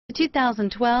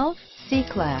2012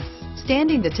 C-Class.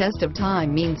 Standing the test of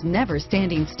time means never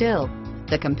standing still.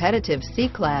 The competitive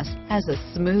C-Class has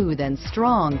a smooth and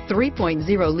strong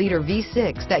 3.0-liter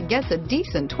V6 that gets a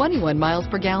decent 21 miles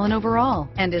per gallon overall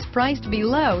and is priced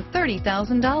below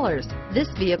 $30,000. This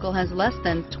vehicle has less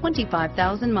than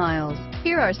 25,000 miles.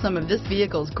 Here are some of this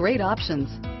vehicle's great options: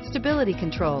 stability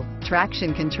control,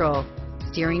 traction control,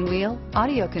 steering wheel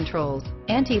audio controls,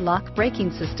 anti-lock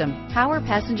braking system, power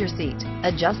passenger seat,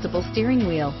 adjustable steering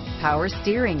wheel, power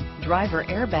steering, driver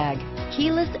airbag,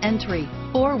 keyless entry,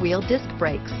 four-wheel disc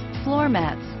brakes, floor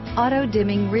mats,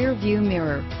 auto-dimming rear view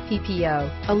mirror,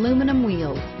 PPO, aluminum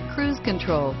wheels, cruise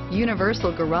control,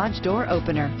 universal garage door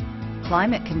opener,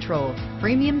 climate control,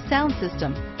 premium sound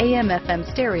system, AM/FM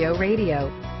stereo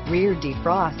radio, rear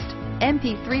defrost,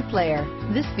 MP3 player.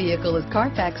 This vehicle is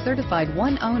Carfax certified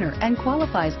one owner and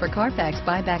qualifies for Carfax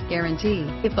buyback guarantee.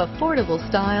 If affordable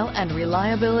style and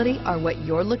reliability are what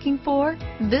you're looking for,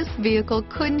 this vehicle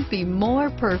couldn't be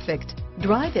more perfect.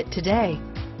 Drive it today.